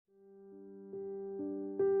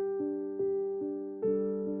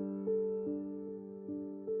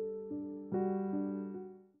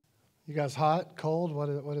You guys hot, cold? What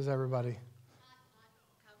is everybody?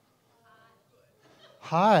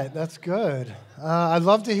 Hot, that's good. I'd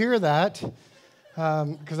love to hear that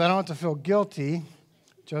because I don't have to feel guilty.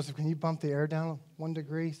 Joseph, can you bump the air down 1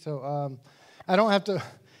 degree? So I don't have to,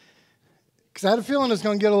 because I had a feeling it's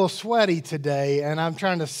going to get a little sweaty today, and I'm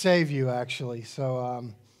trying to save you, actually. So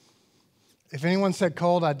if anyone said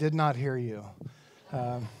cold, I did not hear you.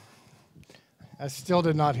 I still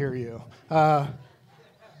did not hear you.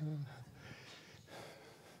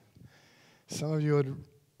 Some of you would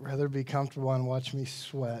rather be comfortable and watch me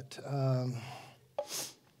sweat.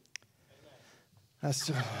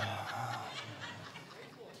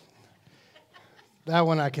 That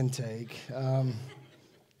one I can take.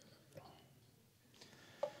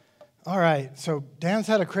 All right, so Dan's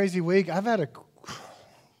had a crazy week. I've had a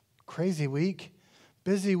crazy week,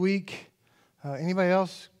 busy week. Anybody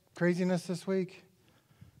else craziness this week?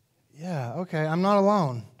 Yeah, okay, I'm not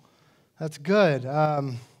alone. That's good.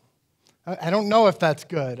 I don't know if that's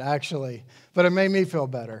good, actually, but it made me feel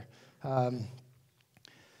better.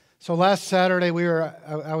 So last Saturday,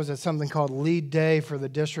 I was at something called Lead Day for the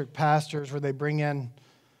district pastors, where they bring in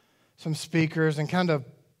some speakers and kind of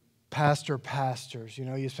pastors. You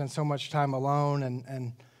know, you spend so much time alone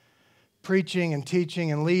and preaching and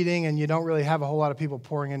teaching and leading, and you don't really have a whole lot of people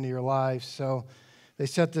pouring into your life. So they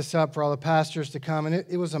set this up for all the pastors to come, and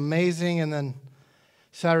it was amazing. And then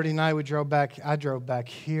Saturday night, I drove back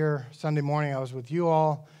here. Sunday morning, I was with you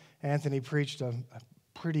all. Anthony preached a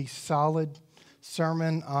pretty solid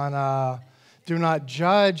sermon on do not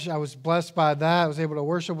judge. I was blessed by that. I was able to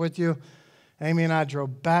worship with you. Amy and I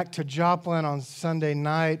drove back to Joplin on Sunday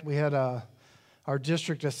night. We had our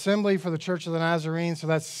district assembly for the Church of the Nazarene. So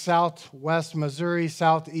that's southwest Missouri,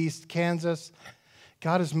 southeast Kansas.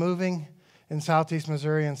 God is moving in southeast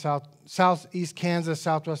Missouri and southeast Kansas,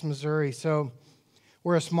 southwest Missouri. So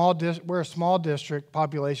we're a small district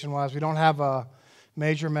population-wise. We don't have a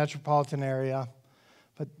major metropolitan area.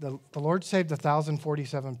 But the Lord saved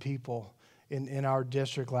 1,047 people in our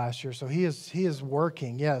district last year. So He is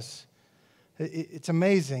working, yes. It's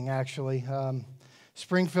amazing, actually.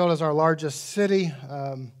 Springfield is our largest city,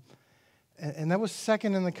 and that was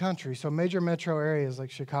second in the country. So major metro areas like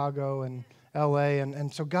Chicago and L.A.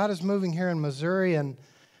 And so God is moving here in Missouri and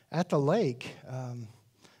at the lake,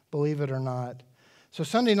 believe it or not. So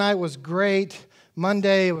Sunday night was great.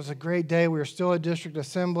 Monday, it was a great day. We were still at district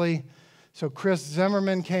assembly. So Chris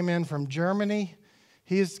Zimmerman came in from Germany.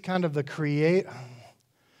 He's kind of the creator.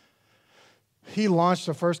 He launched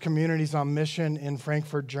the first Communities on Mission in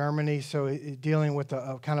Frankfurt, Germany. So dealing with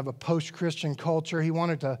a kind of a post-Christian culture. He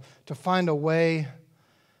wanted to find a way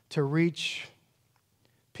to reach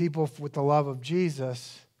people with the love of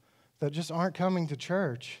Jesus that just aren't coming to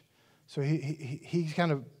church. So he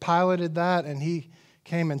kind of piloted that, and he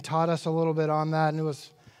came and taught us a little bit on that, and it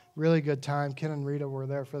was a really good time. Ken and Rita were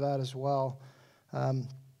there for that as well. Then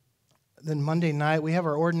Monday night, we have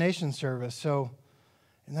our ordination service, and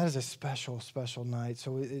that is a special, special night.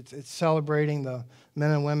 So it's celebrating the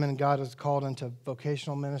men and women God has called into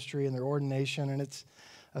vocational ministry and their ordination, and it's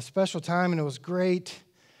a special time, and it was great.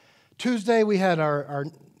 Tuesday, we had our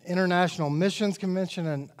International Missions Convention,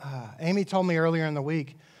 and Amy told me earlier in the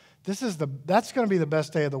week, that's going to be the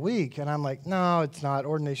best day of the week. And I'm like, no, it's not.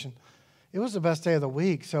 Ordination. It was the best day of the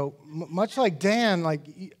week. So much like Dan,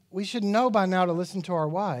 we should know by now to listen to our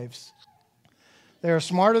wives. They are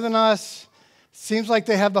smarter than us. Seems like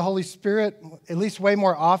they have the Holy Spirit at least way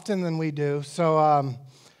more often than we do. So,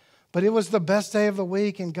 but it was the best day of the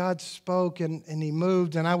week, and God spoke, and He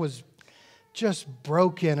moved, and I was just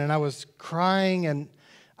broken, and I was crying. And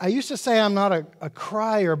I used to say I'm not a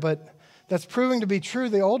crier, but that's proving to be true.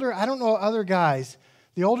 I don't know other guys,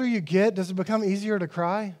 the older you get, does it become easier to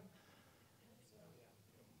cry?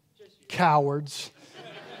 Cowards.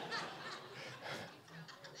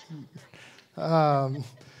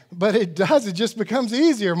 But it does. It just becomes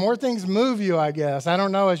easier. More things move you, I guess. I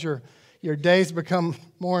don't know, as your days become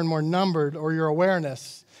more and more numbered, or your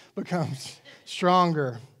awareness becomes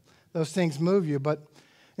stronger. Those things move you. But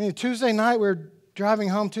Tuesday night, we're driving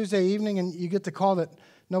home Tuesday evening, and you get the call that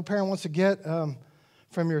no parent wants to get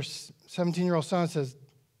from your 17-year-old son. Says,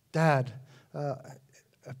 Dad,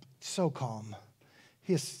 so calm.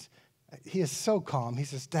 He is so calm. He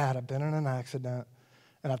says, Dad, I've been in an accident,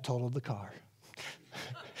 and I've totaled the car.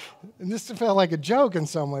 And this felt like a joke in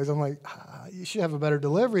some ways. I'm like, you should have a better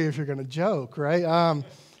delivery if you're going to joke, right?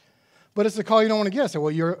 But it's a call you don't want to get. I said,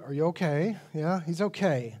 well, are you okay? Yeah, he's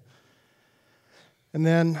okay. And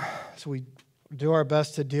then, so we do our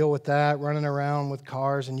best to deal with that, running around with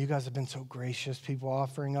cars, and you guys have been so gracious, people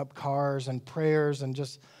offering up cars and prayers and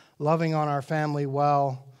just loving on our family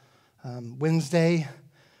well. Wednesday,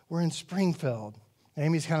 we're in Springfield.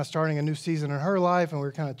 Amy's kind of starting a new season in her life, and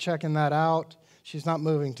we're kind of checking that out. She's not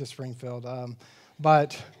moving to Springfield.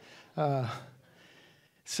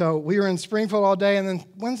 So we were in Springfield all day, and then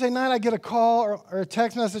Wednesday night I get a call or a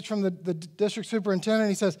text message from the district superintendent.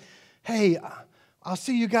 He says, hey, I'll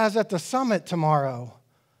see you guys at the summit tomorrow.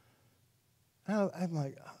 I'm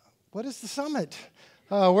like, what is the summit?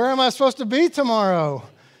 Where am I supposed to be tomorrow?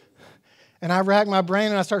 And I rack my brain,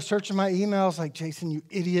 and I start searching my emails like, Jason, you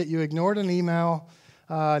idiot, you ignored an email.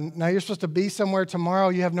 Now you're supposed to be somewhere tomorrow.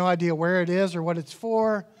 You have no idea where it is or what it's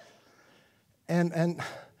for. And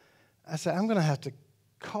I said, I'm going to have to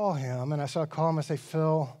call him. And I call him. I say,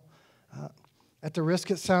 Phil, at the risk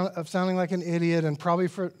of sounding like an idiot and probably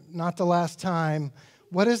for not the last time,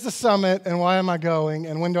 what is the summit and why am I going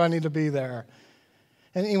and when do I need to be there?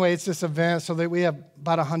 And anyway, it's this event so that we have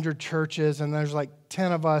about 100 churches, and there's like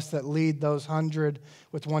 10 of us that lead those 100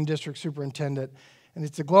 with one district superintendent. And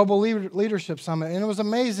it's a global leadership summit, and it was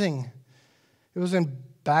amazing. It was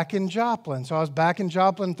back in Joplin. So I was back in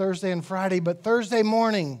Joplin Thursday and Friday, but Thursday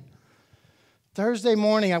morning,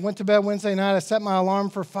 I went to bed Wednesday night. I set my alarm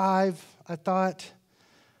for 5, I thought.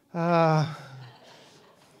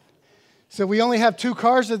 So we only have 2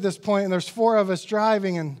 cars at this point, and there's 4 of us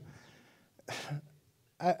driving, and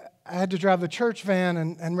I had to drive the church van,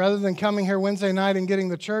 and rather than coming here Wednesday night and getting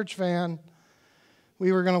the church van,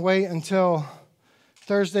 we were going to wait until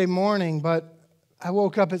Thursday morning, but I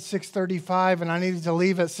woke up at 6:35, and I needed to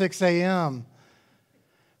leave at 6 a.m.,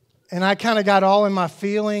 and I kind of got all in my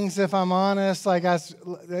feelings, if I'm honest. Like I was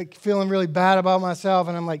feeling really bad about myself.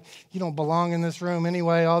 And I'm like, you don't belong in this room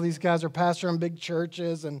anyway. All these guys are pastoring big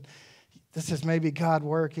churches. And this is maybe God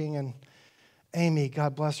working. And Amy,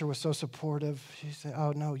 God bless her, was so supportive. She said,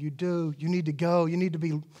 oh, no, you do. You need to go.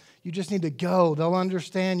 You just need to go. They'll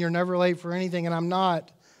understand you're never late for anything. And I'm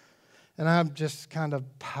not. And I'm just kind of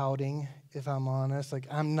pouting, if I'm honest. Like,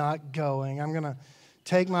 I'm not going. I'm going to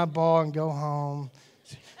take my ball and go home.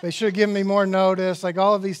 They should have given me more notice, like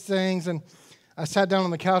all of these things. And I sat down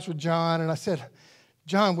on the couch with John, and I said,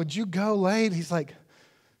 John, would you go late? He's like,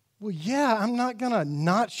 well, yeah, I'm not going to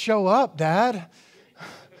not show up, Dad. I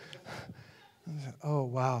said, oh,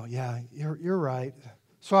 wow, yeah, you're right.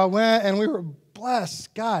 So I went, and we were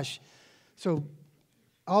blessed. Gosh. So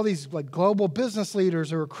all these like global business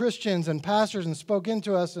leaders who were Christians and pastors and spoke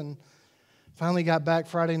into us, and finally got back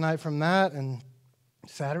Friday night from that, and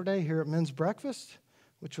Saturday here at Men's Breakfast,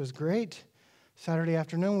 which was great. Saturday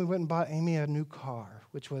afternoon, we went and bought Amy a new car,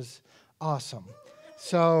 which was awesome.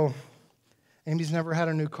 So Amy's never had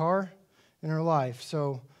a new car in her life.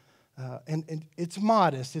 So, and it's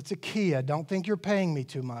modest. It's a Kia. Don't think you're paying me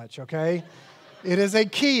too much, okay? It is a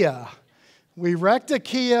Kia. We wrecked a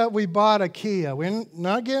Kia. We bought a Kia. We're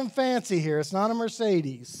not getting fancy here. It's not a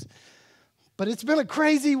Mercedes. But it's been a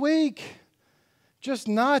crazy week. Just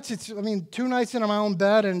nuts. 2 nights in my own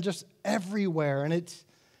bed and just everywhere. And it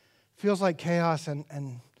feels like chaos.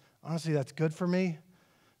 And honestly, that's good for me.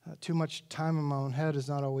 Too much time in my own head is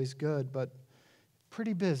not always good, but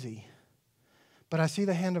pretty busy. But I see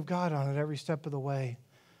the hand of God on it every step of the way.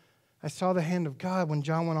 I saw the hand of God when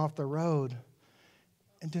John went off the road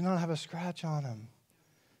and did not have a scratch on him.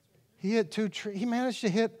 He hit 2 trees. He managed to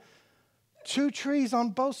hit 2 trees on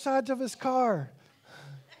both sides of his car.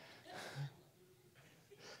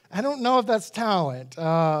 I don't know if that's talent,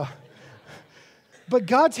 but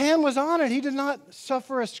God's hand was on it. He did not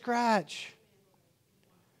suffer a scratch.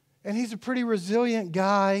 And he's a pretty resilient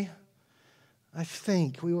guy, I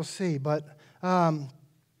think. We will see. But I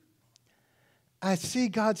see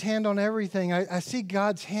God's hand on everything. I see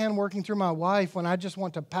God's hand working through my wife when I just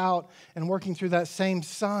want to pout, and working through that same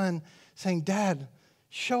son saying, Dad,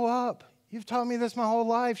 show up. You've taught me this my whole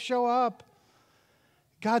life. Show up.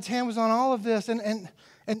 God's hand was on all of this. And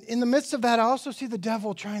in the midst of that, I also see the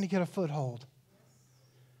devil trying to get a foothold.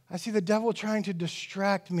 I see the devil trying to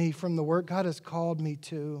distract me from the work God has called me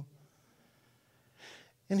to.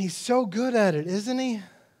 And he's so good at it, isn't he?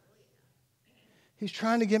 He's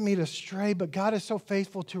trying to get me to stray, but God is so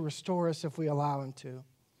faithful to restore us if we allow him to.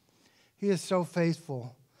 He is so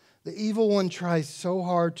faithful. The evil one tries so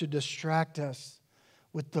hard to distract us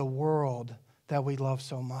with the world that we love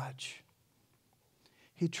so much.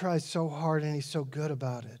 He tries so hard, and he's so good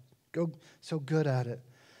about it. So good at it.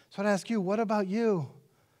 So I'd ask you, what about you?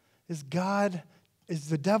 Is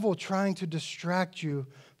the devil trying to distract you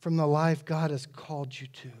from the life God has called you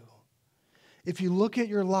to? If you look at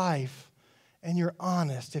your life and you're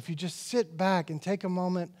honest, if you just sit back and take a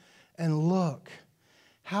moment and look,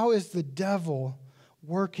 how is the devil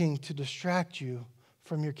working to distract you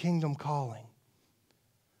from your kingdom calling?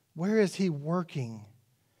 Where is he working?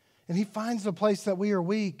 And he finds the place that we are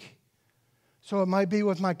weak. So it might be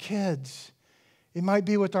with my kids. It might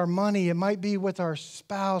be with our money. It might be with our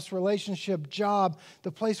spouse, relationship, job,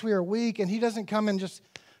 the place we are weak. And he doesn't come and just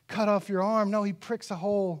cut off your arm. No, he pricks a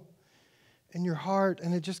hole in your heart,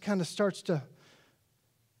 and it just kind of starts to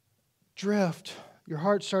drift. Your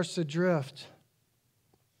heart starts to drift.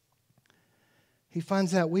 He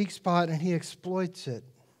finds that weak spot, and he exploits it.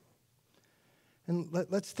 And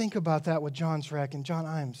let's think about that with John's wreck. And John,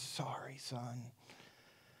 I am sorry, son.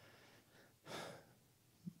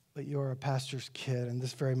 But you're a pastor's kid, and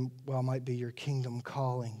this very well might be your kingdom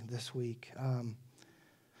calling this week.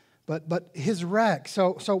 But his wreck.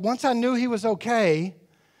 So once I knew he was okay,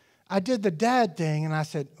 I did the dad thing, and I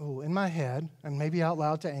said, in my head, and maybe out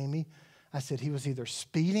loud to Amy, I said he was either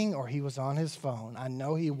speeding or he was on his phone. I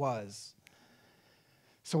know he was.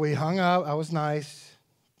 So we hung up. I was nice.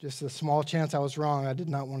 Just a small chance I was wrong. I did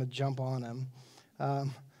not want to jump on him.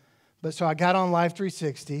 But so I got on Life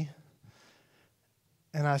 360,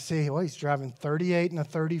 and I see, he's driving 38 and a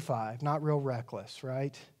 35. Not real reckless,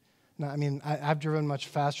 right? No, I mean, I've driven much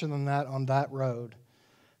faster than that on that road.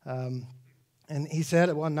 And he said,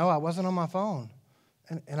 no, I wasn't on my phone.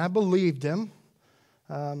 And I believed him.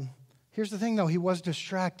 Here's the thing, though. He was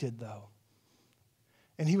distracted, though.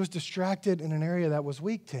 And he was distracted in an area that was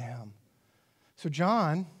weak to him. So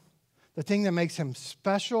John, the thing that makes him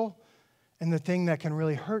special and the thing that can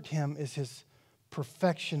really hurt him is his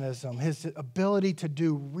perfectionism, his ability to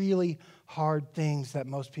do really hard things that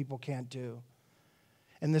most people can't do.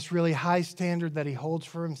 And this really high standard that he holds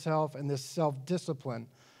for himself and this self-discipline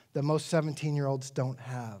that most 17-year-olds don't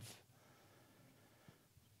have.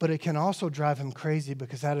 But it can also drive him crazy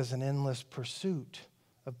because that is an endless pursuit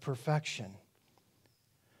of perfection.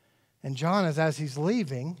 And John, as he's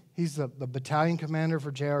leaving, he's the battalion commander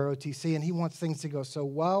for JROTC, and he wants things to go so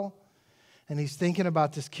well. And he's thinking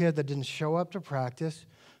about this kid that didn't show up to practice,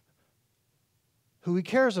 who he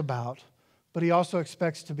cares about, but he also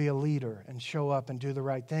expects to be a leader and show up and do the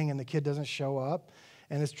right thing. And the kid doesn't show up,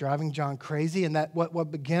 and it's driving John crazy. And that what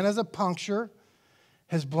began as a puncture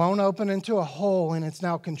has blown open into a hole, and it's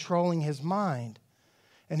now controlling his mind.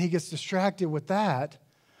 And he gets distracted with that.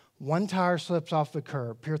 One tire slips off the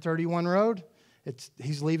curb. Pier 31 Road,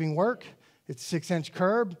 he's leaving work. It's 6-inch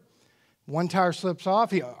curb. One tire slips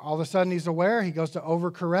off. All of a sudden, he's aware. He goes to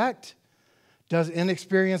overcorrect, does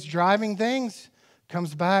inexperienced driving things,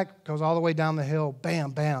 comes back, goes all the way down the hill.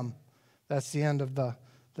 Bam, bam. That's the end of the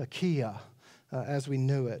Kia as we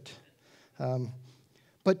knew it.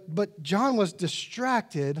 But John was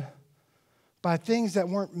distracted by things that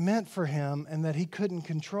weren't meant for him and that he couldn't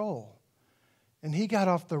control. And he got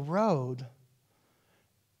off the road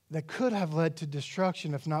that could have led to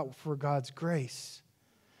destruction if not for God's grace.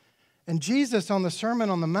 And Jesus on the Sermon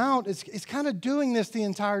on the Mount is kind of doing this the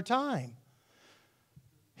entire time.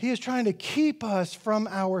 He is trying to keep us from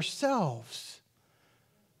ourselves.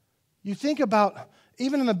 You think about,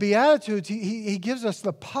 even in the Beatitudes, he gives us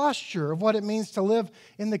the posture of what it means to live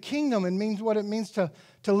in the kingdom and means what it means to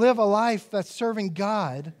live a life that's serving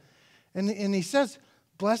God. And he says,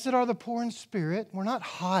 blessed are the poor in spirit. We're not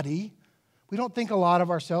haughty. We don't think a lot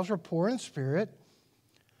of ourselves. We're poor in spirit.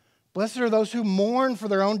 Blessed are those who mourn for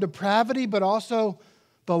their own depravity, but also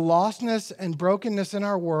the lostness and brokenness in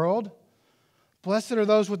our world. Blessed are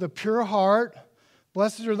those with a pure heart.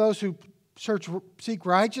 Blessed are those who seek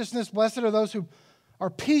righteousness. Blessed are those who are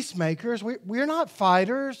peacemakers. We're not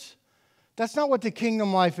fighters. That's not what the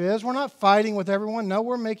kingdom life is. We're not fighting with everyone. No,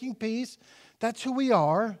 we're making peace. That's who we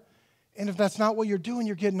are. And if that's not what you're doing,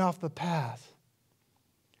 you're getting off the path.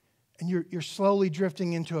 And you're slowly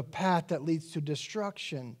drifting into a path that leads to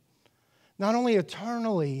destruction. Not only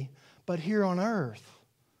eternally, but here on earth.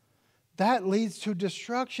 That leads to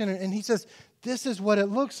destruction. And he says, this is what it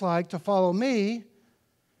looks like to follow me.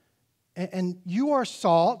 And you are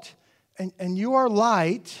salt, and you are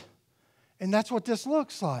light, and that's what this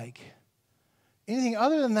looks like. Anything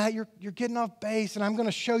other than that, you're getting off base, and I'm going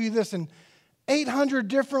to show you this in 800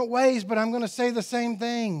 different ways, but I'm going to say the same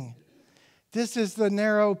thing. This is the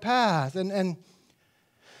narrow path. And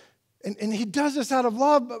he does this out of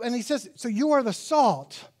love, and he says, so you are the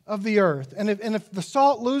salt of the earth. And if the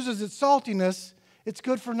salt loses its saltiness, it's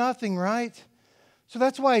good for nothing, right? So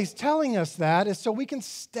that's why he's telling us that, is so we can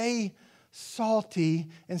stay salty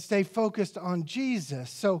and stay focused on Jesus.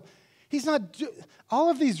 So he's not, all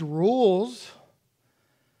of these rules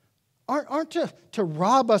aren't to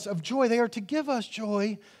rob us of joy. They are to give us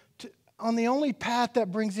joy on the only path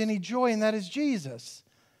that brings any joy, and that is Jesus.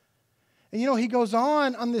 And he goes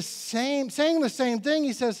on this saying the same thing.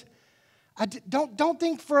 He says, don't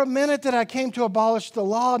think for a minute that I came to abolish the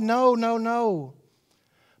law. No.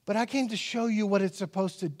 But I came to show you what it's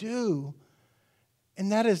supposed to do,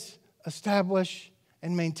 and that is establish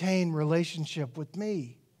and maintain relationship with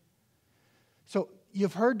me. So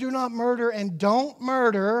you've heard do not murder, and don't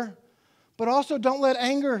murder, but also don't let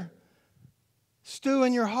anger stew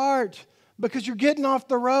in your heart because you're getting off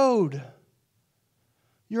the road.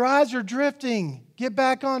 Your eyes are drifting. Get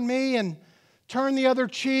back on me and turn the other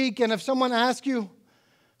cheek. And if someone asks you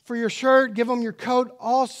for your shirt, give them your coat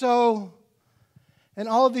also. And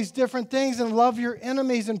all of these different things, and love your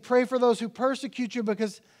enemies and pray for those who persecute you,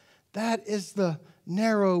 because that is the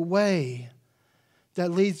narrow way that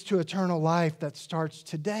leads to eternal life that starts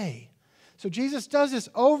today. So Jesus does this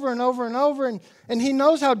over and over and over, and He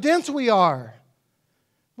knows how dense we are.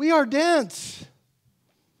 We are dense.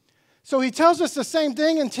 So He tells us the same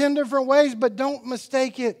thing in 10 different ways, but don't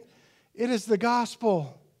mistake it. It is the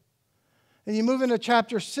gospel. And you move into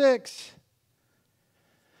chapter 6,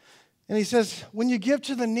 and He says, when you give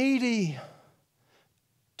to the needy,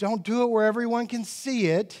 don't do it where everyone can see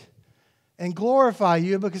it and glorify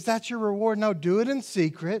you, because that's your reward. No, do it in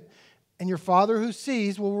secret, and your Father who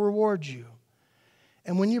sees will reward you.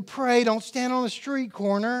 And when you pray, don't stand on the street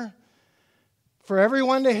corner for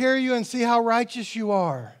everyone to hear you and see how righteous you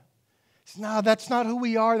are. No, that's not who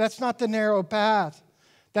we are. That's not the narrow path.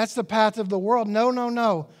 That's the path of the world.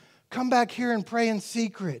 No. Come back here and pray in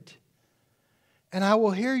secret. And I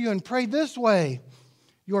will hear you, and pray this way.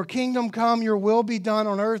 Your kingdom come, your will be done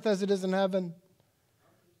on earth as it is in heaven.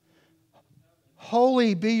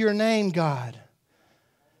 Holy be your name, God.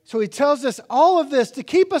 So He tells us all of this to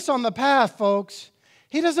keep us on the path, folks.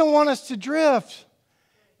 He doesn't want us to drift.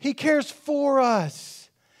 He cares for us.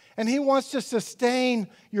 And He wants to sustain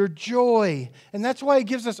your joy. And that's why He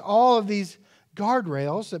gives us all of these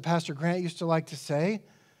guardrails that Pastor Grant used to like to say,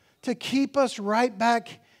 to keep us right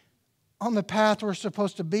back on the path we're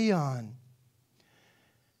supposed to be on.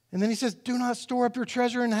 And then He says, do not store up your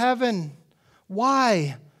treasure in heaven.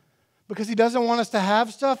 Why? Because He doesn't want us to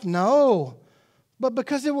have stuff? No. But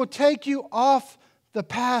because it will take you off the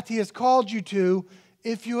path He has called you to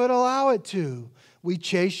if you would allow it to. We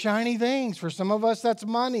chase shiny things. For some of us, that's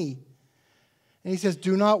money. And He says,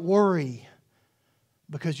 do not worry,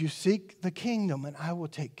 because you seek the kingdom, and I will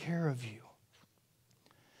take care of you.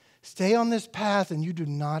 Stay on this path, and you do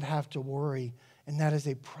not have to worry. And that is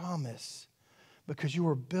a promise, because you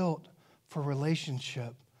were built for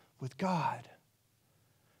relationship with God.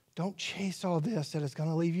 Don't chase all this that is going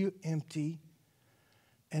to leave you empty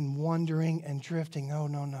and wandering and drifting.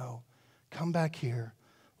 No. Come back here.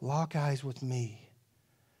 Lock eyes with me.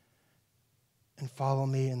 And follow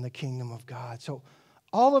me in the kingdom of God. So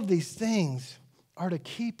all of these things are to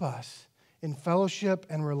keep us in fellowship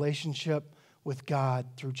and relationship with God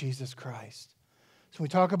through Jesus Christ. So when we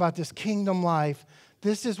talk about this kingdom life,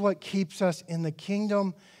 this is what keeps us in the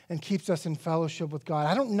kingdom and keeps us in fellowship with God.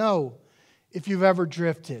 I don't know if you've ever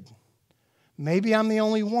drifted. Maybe I'm the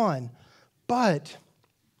only one. But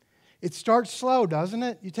it starts slow, doesn't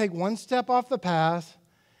it? You take one step off the path,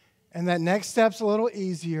 and that next step's a little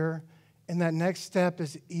easier, and that next step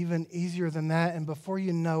is even easier than that. And before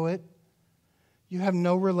you know it, you have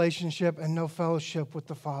no relationship and no fellowship with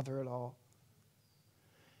the Father at all.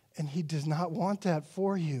 And He does not want that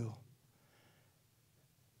for you.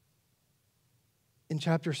 In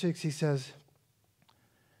chapter 6, He says,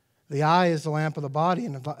 the eye is the lamp of the body,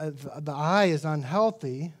 and if the eye is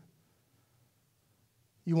unhealthy,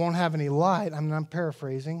 you won't have any light. I'm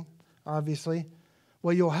paraphrasing, obviously.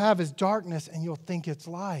 What you'll have is darkness, and you'll think it's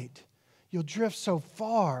light. You'll drift so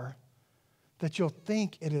far that you'll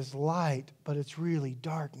think it is light, but it's really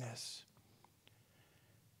darkness.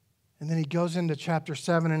 And then He goes into chapter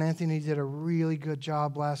 7, and Anthony did a really good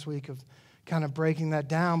job last week of kind of breaking that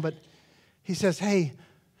down. But he says, hey,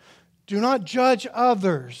 do not judge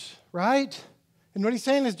others, right? And what He's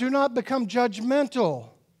saying is, do not become judgmental.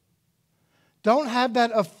 Don't have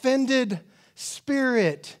that offended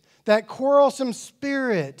spirit, that quarrelsome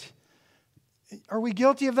spirit. Are we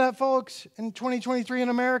guilty of that, folks, in 2023 in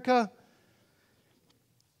America?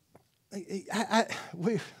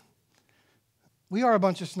 We are a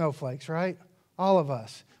bunch of snowflakes, right? All of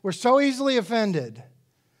us. We're so easily offended.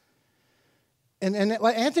 And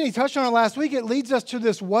Anthony touched on it last week. It leads us to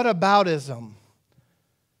this whataboutism.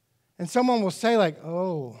 And someone will say like,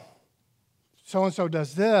 oh, so-and-so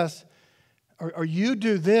does this, or you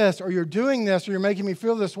do this, or you're doing this, or you're making me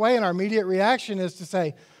feel this way. And our immediate reaction is to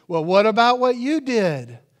say, well, what about what you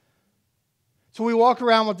did? So we walk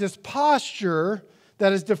around with this posture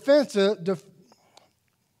that is defensive,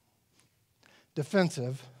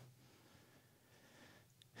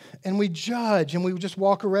 and we judge, and we just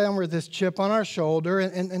walk around with this chip on our shoulder,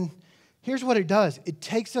 and here's what it does. It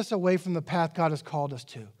takes us away from the path God has called us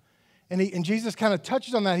to. And Jesus kind of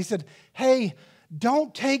touches on that. He said, hey,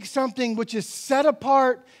 don't take something which is set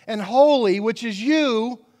apart and holy, which is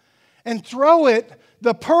you, and throw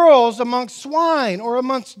the pearls amongst swine or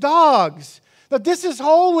amongst dogs. That this is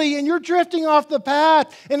holy and you're drifting off the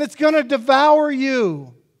path and it's going to devour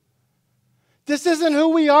you. This isn't who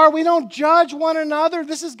we are. We don't judge one another.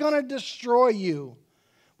 This is going to destroy you,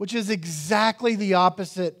 which is exactly the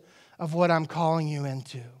opposite of what I'm calling you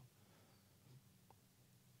into.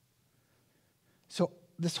 So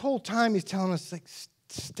this whole time he's telling us, like,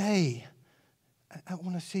 stay. I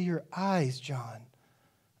want to see your eyes, John.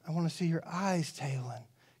 I want to see your eyes, Talon.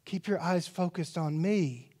 Keep your eyes focused on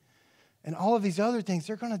me. And all of these other things,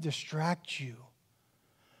 they're going to distract you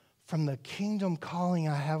from the kingdom calling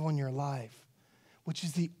I have on your life, which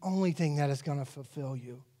is the only thing that is going to fulfill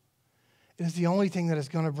you. It is the only thing that is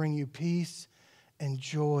going to bring you peace and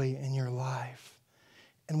joy in your life.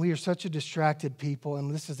 And we are such a distracted people,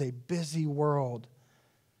 and this is a busy world.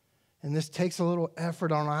 And this takes a little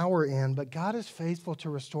effort on our end, but God is faithful to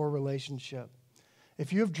restore relationship.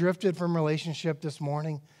 If you have drifted from relationship this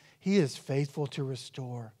morning, He is faithful to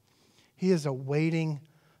restore. He is a waiting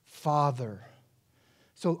Father.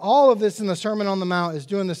 So all of this in the Sermon on the Mount is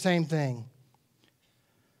doing the same thing.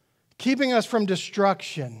 Keeping us from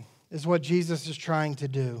destruction is what Jesus is trying to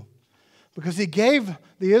do. Because He gave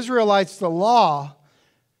the Israelites the law,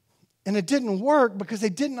 and it didn't work because they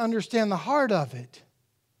didn't understand the heart of it.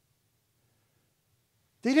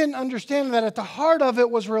 They didn't understand that at the heart of it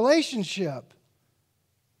was relationship.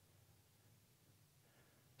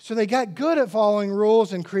 So they got good at following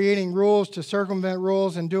rules and creating rules to circumvent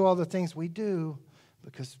rules and do all the things we do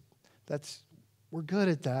because we're good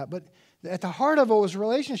at that. But at the heart of it was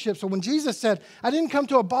relationship. So when Jesus said, I didn't come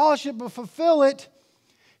to abolish it but fulfill it,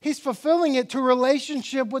 He's fulfilling it to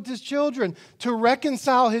relationship with His children, to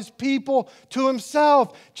reconcile His people to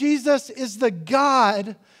Himself. Jesus is the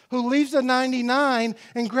God who leaves the 99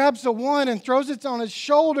 and grabs the one and throws it on His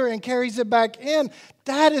shoulder and carries it back in.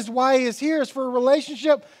 That is why He is here, is for a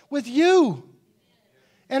relationship with you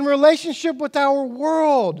and relationship with our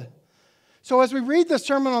world. So as we read the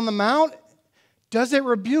Sermon on the Mount, does it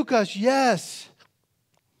rebuke us? Yes.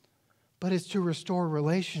 But it's to restore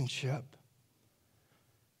relationship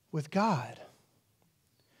with God.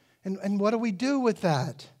 And what do we do with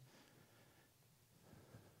that?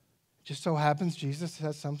 Just so happens Jesus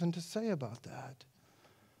has something to say about that.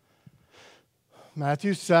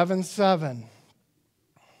 Matthew 7:7.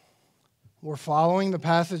 We're following the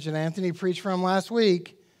passage that Anthony preached from last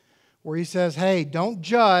week where he says, hey, don't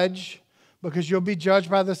judge because you'll be judged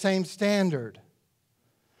by the same standard.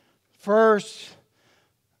 First,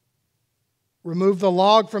 remove the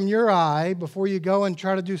log from your eye before you go and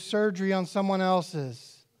try to do surgery on someone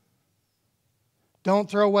else's. Don't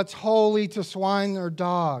throw what's holy to swine or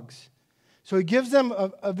dogs. So he gives them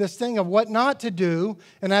this thing of what not to do.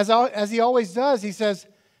 And as he always does, he says,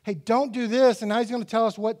 hey, don't do this. And now he's going to tell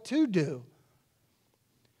us what to do.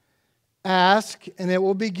 Ask, and it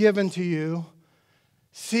will be given to you.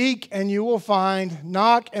 Seek, and you will find.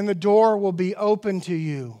 Knock, and the door will be open to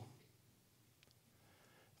you.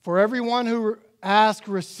 For everyone who asks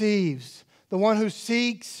receives. The one who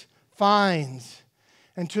seeks finds.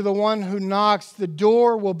 And to the one who knocks, the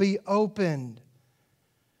door will be opened.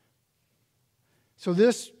 So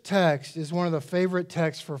this text is one of the favorite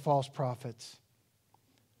texts for false prophets.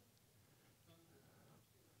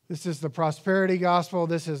 This is the prosperity gospel.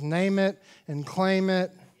 This is name it and claim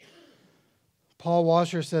it. Paul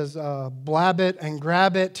Washer says, blab it and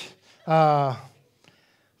grab it. But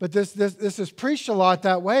this is preached a lot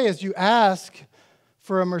that way as you ask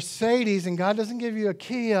for a Mercedes, and God doesn't give you a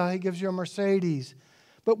Kia, He gives you a Mercedes.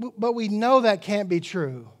 But we know that can't be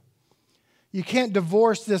true. You can't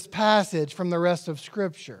divorce this passage from the rest of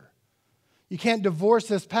Scripture. You can't divorce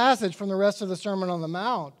this passage from the rest of the Sermon on the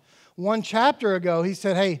Mount. One chapter ago, he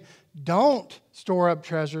said, hey, don't store up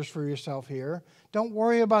treasures for yourself here. Don't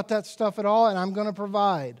worry about that stuff at all, and I'm going to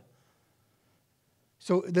provide.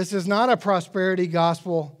 So this is not a prosperity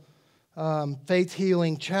gospel, faith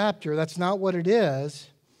healing chapter. That's not what it is.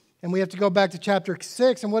 And we have to go back to chapter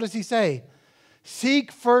 6, and what does he say?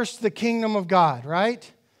 Seek first the kingdom of God,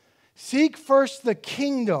 right? Seek first the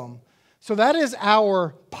kingdom. So that is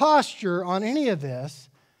our posture on any of this.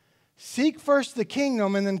 Seek first the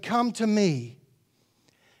kingdom and then come to me.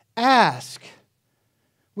 Ask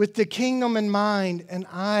with the kingdom in mind and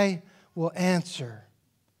I will answer.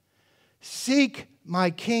 Seek my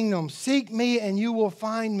kingdom. Seek me and you will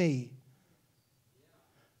find me.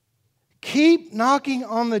 Keep knocking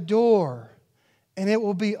on the door and it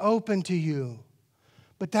will be open to you.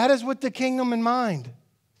 But that is with the kingdom in mind.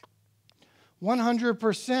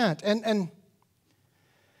 100%. And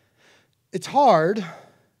it's hard.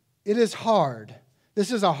 It is hard.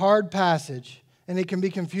 This is a hard passage, and it can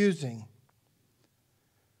be confusing.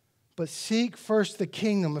 But seek first the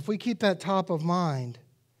kingdom. If we keep that top of mind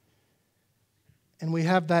and we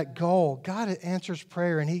have that goal, God answers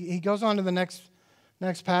prayer. And he goes on to the next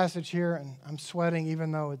passage here, and I'm sweating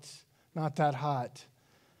even though it's not that hot.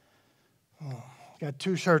 Oh, got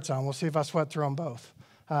 2 shirts on. We'll see if I sweat through them both.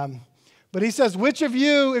 But he says, which of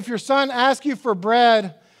you, if your son asks you for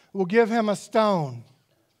bread, will give him a stone?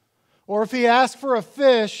 Or if he asks for a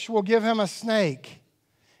fish, will give him a snake?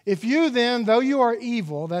 If you then, though you are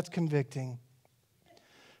evil, that's convicting,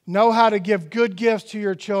 know how to give good gifts to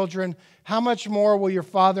your children, how much more will your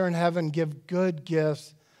Father in heaven give good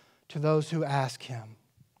gifts to those who ask him?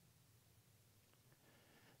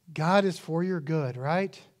 God is for your good,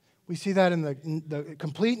 right? We see that in the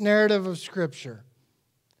complete narrative of Scripture.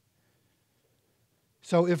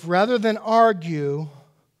 So if rather than argue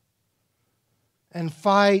and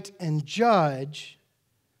fight and judge,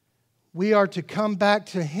 we are to come back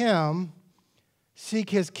to Him, seek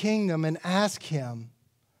His kingdom, and ask Him,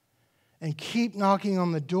 and keep knocking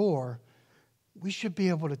on the door, we should be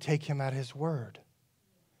able to take Him at His word.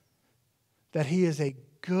 That He is a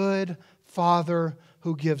good Father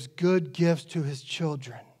who gives good gifts to His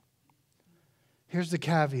children. Here's the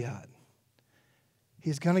caveat.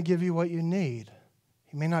 He's going to give you what you need.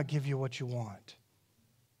 He may not give you what you want.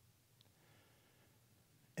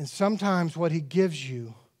 And sometimes what He gives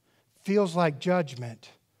you feels like judgment,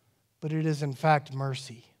 but it is in fact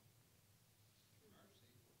mercy.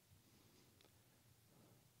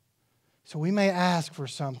 So we may ask for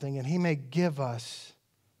something and He may give us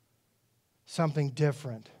something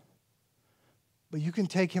different. But you can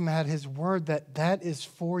take Him at His word that that is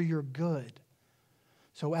for your good.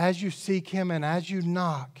 So as you seek Him and as you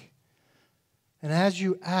knock and as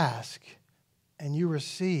you ask and you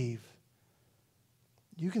receive,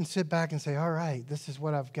 you can sit back and say, all right, this is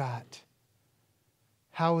what I've got.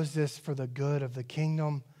 How is this for the good of the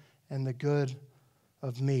kingdom and the good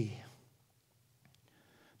of me?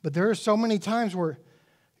 But there are so many times where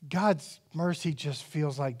God's mercy just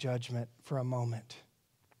feels like judgment for a moment.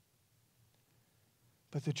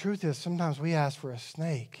 But the truth is, sometimes we ask for a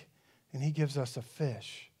snake and He gives us a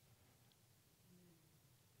fish.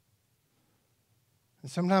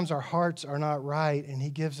 And sometimes our hearts are not right and He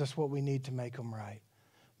gives us what we need to make them right.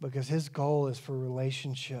 Because His goal is for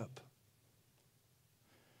relationship.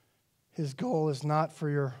 His goal is not for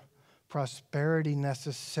your prosperity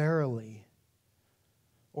necessarily,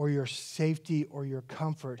 or your safety or your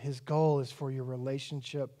comfort. His goal is for your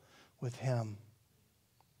relationship with Him.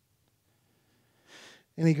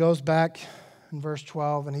 And he goes back in verse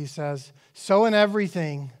 12 and he says, so in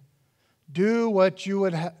everything, do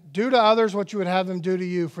to others what you would have them do to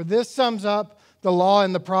you. For this sums up the law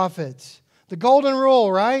and the prophets. The golden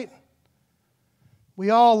rule, right? We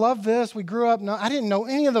all love this. We grew up. I didn't know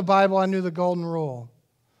any of the Bible. I knew the golden rule.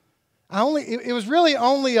 It was really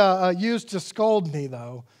only used to scold me,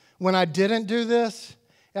 though, when I didn't do this.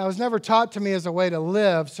 It was never taught to me as a way to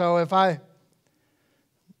live. So if I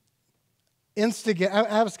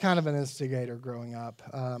I was kind of an instigator growing up.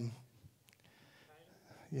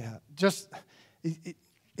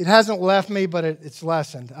 It hasn't left me, but it's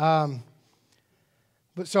lessened.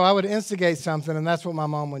 But so I would instigate something, and that's what my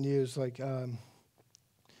mom would use. Like,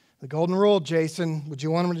 the golden rule, Jason, would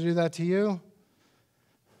you want him to do that to you?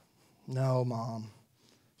 No, Mom.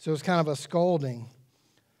 So it was kind of a scolding.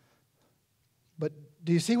 But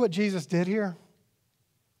do you see what Jesus did here?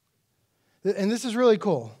 And this is really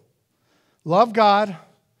cool. Love God.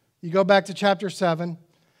 You go back to chapter 7.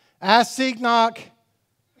 Ask, seek, knock.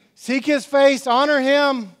 Seek His face, honor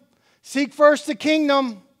Him. Seek first the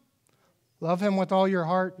kingdom. Love Him with all your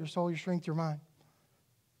heart, your soul, your strength, your mind.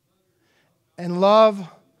 And love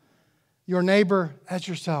your neighbor as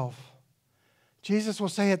yourself. Jesus will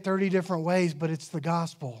say it 30 different ways, but it's the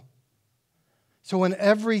gospel. So in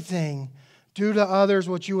everything, do to others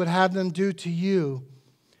what you would have them do to you.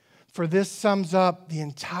 For this sums up the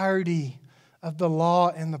entirety of the law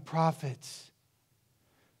and the prophets.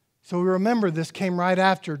 So we remember this came right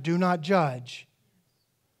after, do not judge.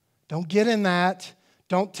 Don't get in that.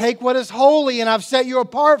 Don't take what is holy and I've set you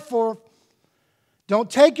apart for. Don't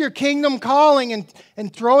take your kingdom calling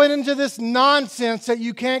and throw it into this nonsense that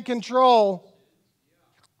you can't control.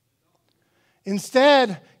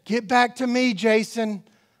 Instead, get back to me, Jason.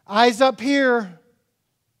 Eyes up here.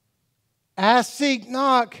 Ask, seek,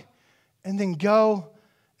 knock, and then go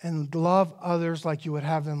and love others like you would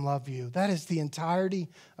have them love you. That is the entirety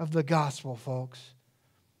of the gospel, folks.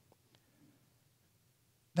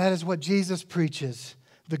 That is what Jesus preaches,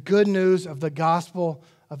 the good news of the gospel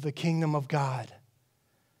of the kingdom of God.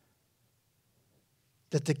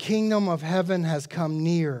 That the kingdom of heaven has come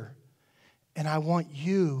near, and I want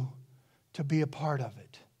you to be a part of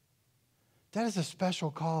it. That is a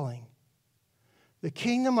special calling. The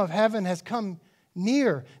kingdom of heaven has come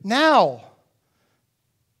near. Now,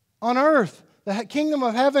 on earth, the kingdom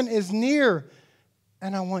of heaven is near,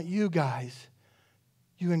 and I want you guys,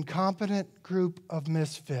 you incompetent group of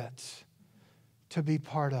misfits, to be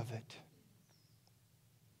part of it.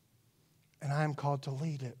 And I am called to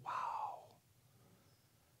lead it. Wow.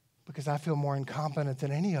 Because I feel more incompetent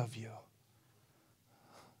than any of you.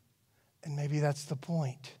 And maybe that's the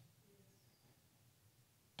point.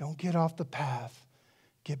 Don't get off the path.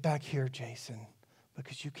 Get back here, Jason,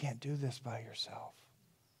 because you can't do this by yourself.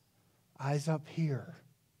 Eyes up here.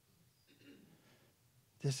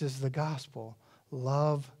 This is the gospel.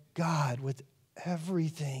 Love God with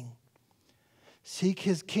everything. Seek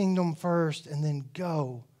His kingdom first and then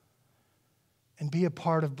go and be a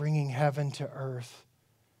part of bringing heaven to earth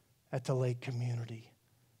at the Lake Community.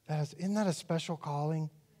 Isn't that a special calling?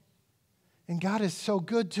 And God is so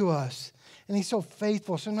good to us, and He's so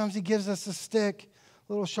faithful. Sometimes He gives us a stick,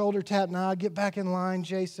 a little shoulder tap. Nah, get back in line,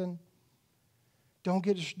 Jason. Don't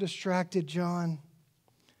get distracted, John,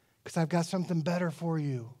 because I've got something better for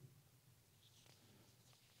you.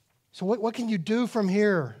 So what can you do from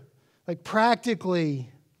here? Like practically,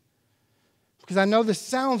 because I know this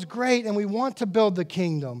sounds great, and we want to build the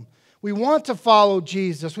kingdom. We want to follow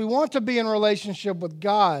Jesus. We want to be in relationship with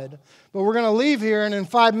God. But we're going to leave here, and in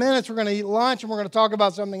 5 minutes, we're going to eat lunch, and we're going to talk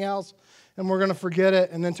about something else, and we're going to forget it.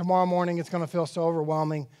 And then tomorrow morning, it's going to feel so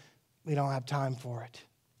overwhelming, we don't have time for it.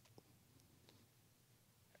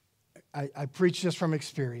 I preach this from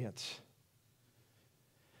experience.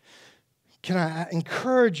 Can I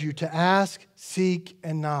encourage you to ask, seek,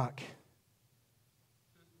 and knock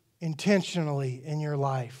intentionally in your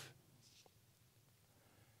life?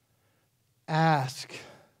 Ask.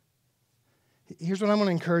 Here's what I'm going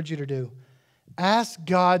to encourage you to do. Ask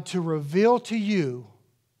God to reveal to you,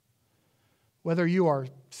 whether you are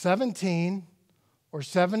 17 or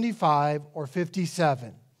 75 or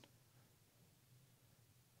 57.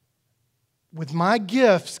 With my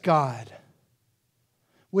gifts, God,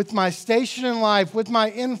 with my station in life, with my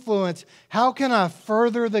influence, how can I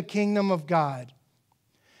further the kingdom of God?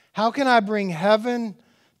 How can I bring heaven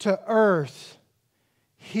to earth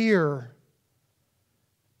here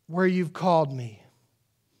where you've called me?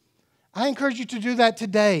 I encourage you to do that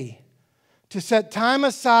today, to set time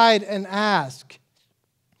aside and ask,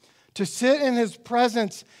 to sit in His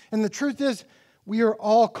presence. And the truth is, we are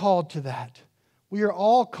all called to that. We are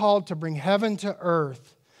all called to bring heaven to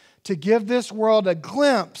earth, to give this world a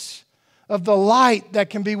glimpse of the light that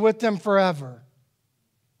can be with them forever.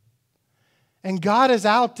 And God is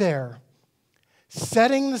out there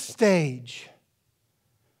setting the stage.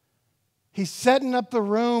 He's setting up the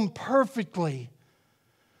room perfectly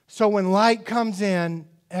so when light comes in,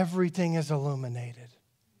 everything is illuminated.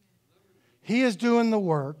 He is doing the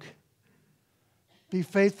work. Be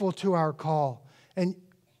faithful to our call. And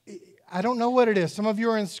I don't know what it is. Some of you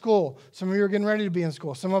are in school. Some of you are getting ready to be in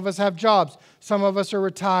school. Some of us have jobs. Some of us are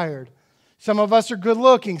retired. Some of us are good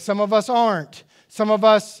looking. Some of us aren't. Some of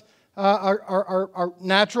us are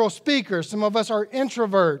natural speakers. Some of us are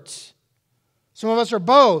introverts. Some of us are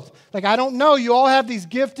both. Like, I don't know. You all have these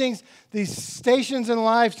giftings, these stations in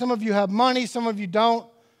life. Some of you have money. Some of you don't.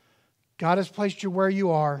 God has placed you where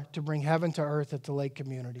you are to bring heaven to earth at the Lake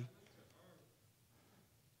Community.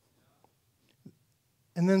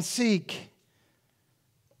 And then seek.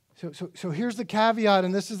 So here's the caveat,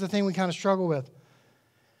 and this is the thing we kind of struggle with.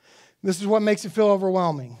 This is what makes it feel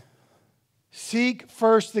overwhelming. Seek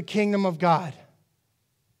first the kingdom of God.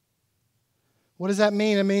 What does that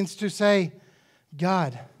mean? It means to say,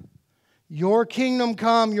 God, your kingdom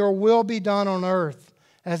come, your will be done on earth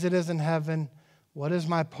as it is in heaven. What is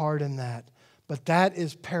my part in that? But that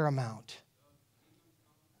is paramount.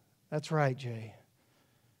 That's right, Jay.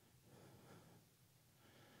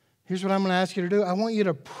 Here's what I'm going to ask you to do. I want you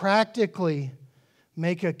to practically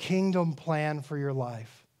make a kingdom plan for your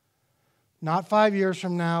life. Not 5 years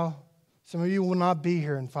from now. Some of you will not be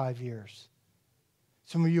here in 5 years.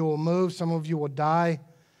 Some of you will move. Some of you will die.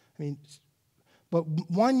 But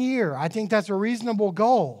 1 year, I think that's a reasonable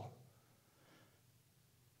goal.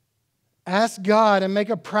 Ask God and make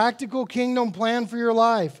a practical kingdom plan for your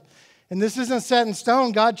life. And this isn't set in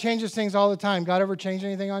stone. God changes things all the time. God ever change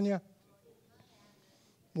anything on you?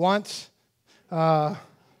 Once. But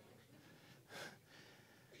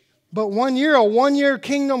 1 year, a 1 year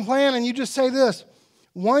kingdom plan, and you just say this: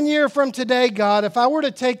 1 year from today, God, if I were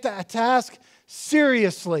to take the task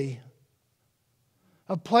seriously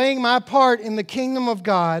of playing my part in the kingdom of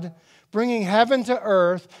God, bringing heaven to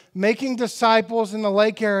earth, making disciples in the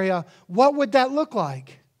lake area, what would that look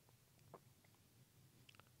like?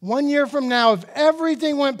 1 year from now, if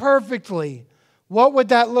everything went perfectly, what would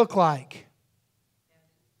that look like?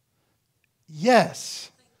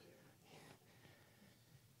 Yes.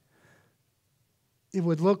 It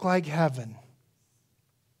would look like heaven.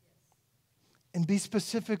 And be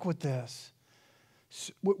specific with this.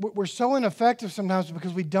 We're so ineffective sometimes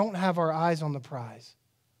because we don't have our eyes on the prize.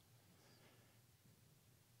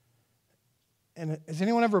 And has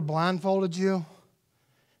anyone ever blindfolded you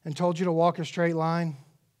and told you to walk a straight line?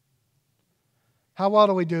 How well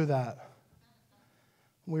do we do that?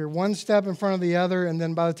 We're one step in front of the other, and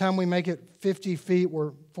then by the time we make it 50 feet,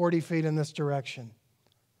 we're 40 feet in this direction.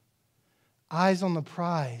 Eyes on the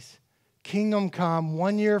prize. Kingdom come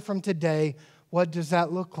 1 year from today. What does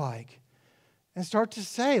that look like? And start to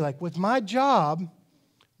say, like, with my job,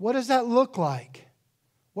 what does that look like?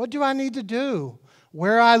 What do I need to do?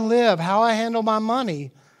 Where I live, how I handle my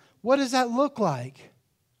money, what does that look like?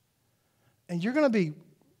 And you're going to be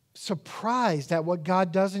surprised at what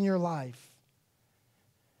God does in your life.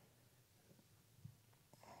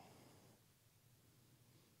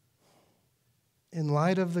 In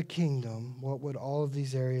light of the kingdom, what would all of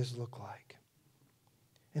these areas look like?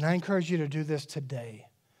 And I encourage you to do this today,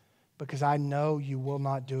 because I know you will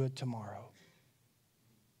not do it tomorrow.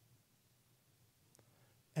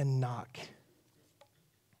 And knock.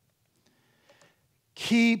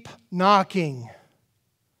 Keep knocking.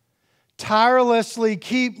 Tirelessly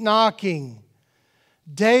keep knocking.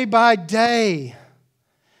 Day by day.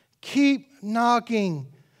 Keep knocking.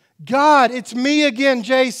 God, it's me again,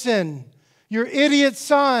 Jason, your idiot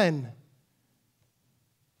son.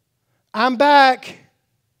 I'm back.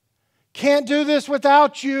 Can't do this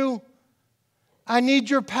without you. I need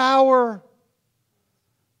your power.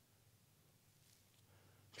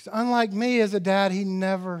 Because unlike me as a dad, he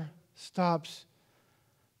never stops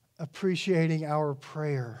appreciating our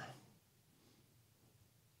prayer.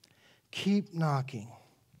 Keep knocking.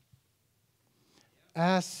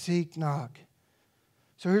 Ask, seek, knock.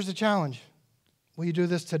 So here's the challenge. Will you do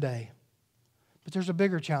this today? But there's a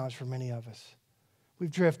bigger challenge for many of us.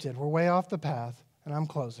 We've drifted. We're way off the path, and I'm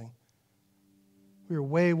closing. We're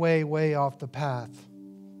way, way, way off the path.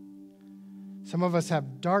 Some of us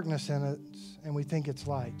have darkness in it, and we think it's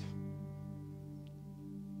light.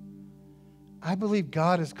 I believe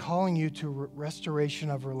God is calling you to restoration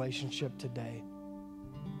of relationship today.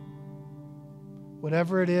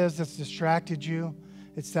 Whatever it is that's distracted you,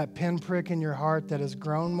 it's that pinprick in your heart that has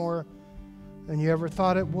grown more than you ever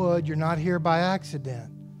thought it would. You're not here by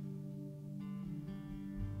accident.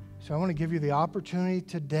 So I want to give you the opportunity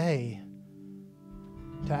today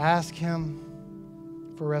to ask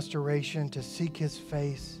Him for restoration, to seek His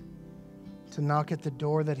face, to knock at the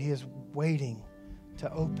door that He is waiting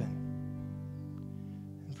to open.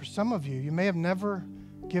 And for some of you, you may have never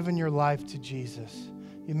given your life to Jesus.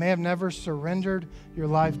 You may have never surrendered your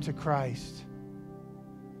life to Christ.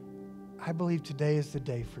 I believe today is the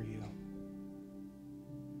day for you.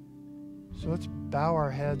 So let's bow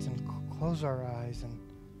our heads and close our eyes. And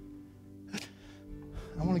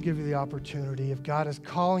I want to give you the opportunity. If God is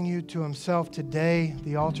calling you to Himself today,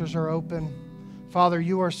 the altars are open. Father,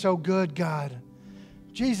 you are so good, God.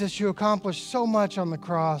 Jesus, you accomplished so much on the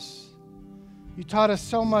cross. You taught us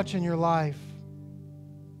so much in your life.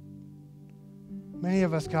 Many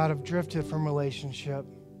of us, God, have drifted from relationship.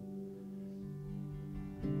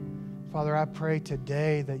 Father, I pray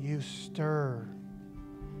today that you stir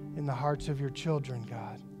in the hearts of your children,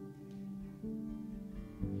 God.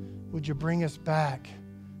 Would you bring us back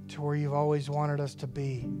to where you've always wanted us to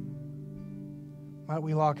be? Might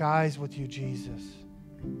we lock eyes with you, Jesus?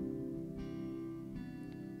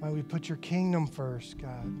 Might we put your kingdom first,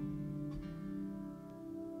 God?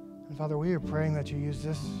 And Father, we are praying that you use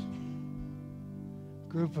this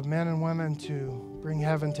group of men and women to bring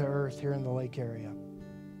heaven to earth here in the lake area.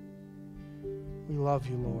 We love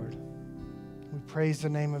you, Lord. We praise the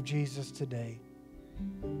name of Jesus today.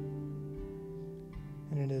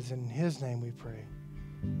 And it is in His name we pray.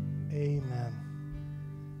 Amen.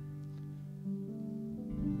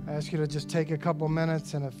 I ask you to just take a couple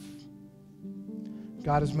minutes, and if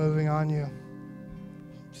God is moving on you,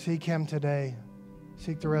 seek Him today.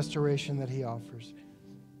 Seek the restoration that He offers.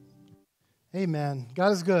 Amen.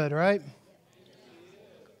 God is good, right?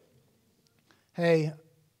 Hey,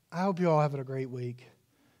 I hope you all have a great week.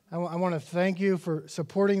 I want to thank you for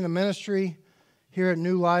supporting the ministry here at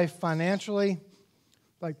New Life financially.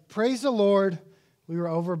 Praise the Lord. We were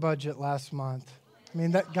over budget last month. I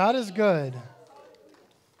mean, that God is good.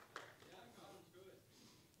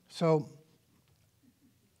 So,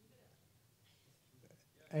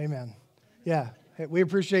 amen. Yeah, hey, we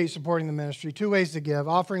appreciate you supporting the ministry. 2 ways to give.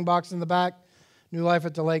 Offering box in the back,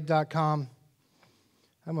 newlifeatthelake.com.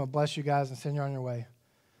 I'm going to bless you guys and send you on your way.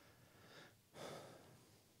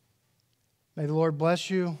 May the Lord bless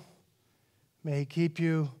you. May He keep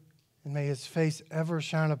you. And may His face ever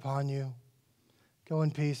shine upon you. Go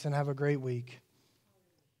in peace and have a great week.